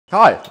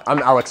Hi, I'm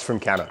Alex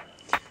from Kano.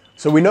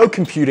 So we know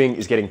computing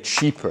is getting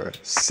cheaper,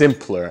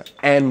 simpler,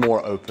 and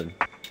more open.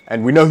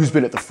 And we know who's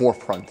been at the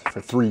forefront for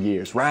 3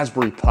 years,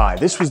 Raspberry Pi.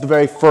 This was the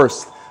very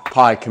first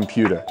Pi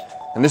computer.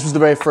 And this was the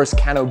very first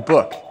Kano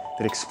book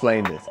that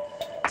explained it.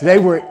 Today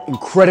we're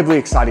incredibly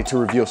excited to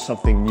reveal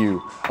something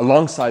new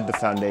alongside the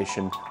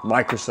Foundation,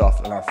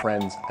 Microsoft, and our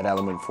friends at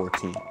Element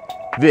 14.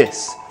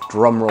 This,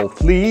 drumroll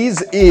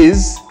please,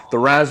 is the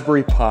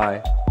Raspberry Pi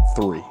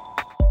 3.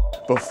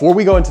 Before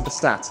we go into the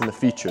stats and the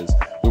features,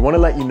 we want to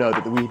let you know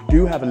that we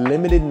do have a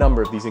limited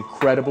number of these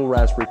incredible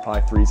Raspberry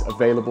Pi 3s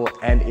available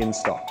and in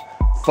stock.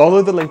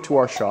 Follow the link to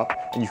our shop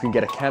and you can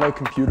get a Kano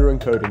computer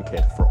encoding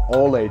kit for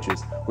all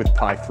ages with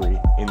Pi 3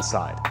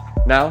 inside.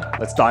 Now,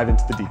 let's dive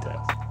into the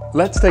details.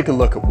 Let's take a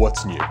look at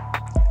what's new.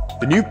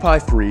 The new Pi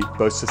 3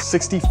 boasts a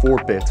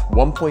 64-bit,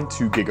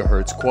 1.2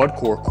 GHz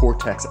quad-core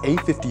Cortex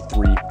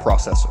A53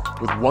 processor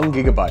with 1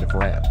 GB of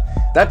RAM.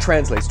 That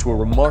translates to a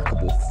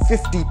remarkable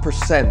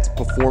 50%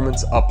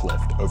 performance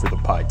uplift over the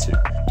Pi 2.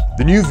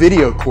 The new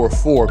Video Core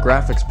 4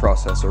 graphics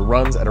processor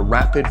runs at a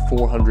rapid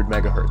 400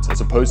 MHz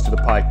as opposed to the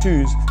Pi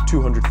 2's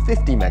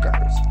 250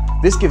 MHz.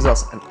 This gives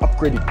us an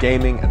upgraded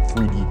gaming and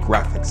 3D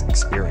graphics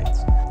experience.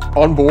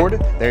 On board,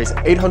 there is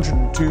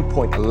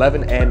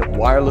 802.11n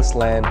wireless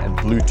LAN and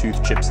Bluetooth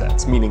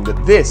chipsets, meaning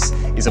that this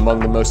is among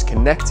the most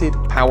connected,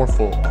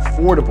 powerful,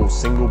 affordable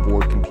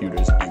single-board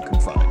computers you can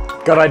find.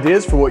 Got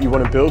ideas for what you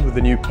want to build with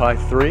the new Pi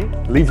 3?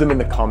 Leave them in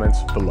the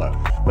comments below.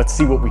 Let's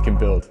see what we can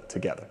build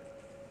together.